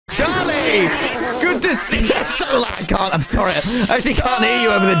Tommy! Good to see you. So loud. I can't. I'm sorry. I actually can't hear you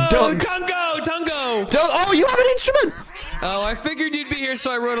over the ducks. Tungo! Oh, you have an instrument. Oh, I figured you'd be here,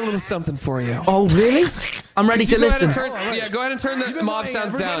 so I wrote a little something for you. Oh, really? I'm ready to listen. Yeah, go ahead and turn the mob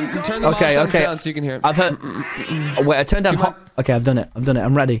sounds down. Turn the mob sounds down so you can hear it. I've heard. Oh, wait, I turned down. Okay, I've done it.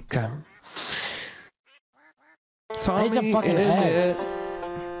 I'm ready. Okay. I need some fucking eggs.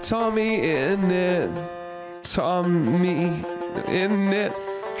 Tommy in it. Tommy in it.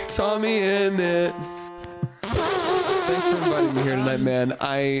 Tommy in it. Thanks for inviting me here tonight, man.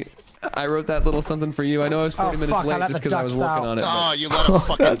 I wrote that little something for you. I know I was 40 minutes late just because I was working on it. Oh, you let a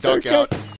fucking duck out.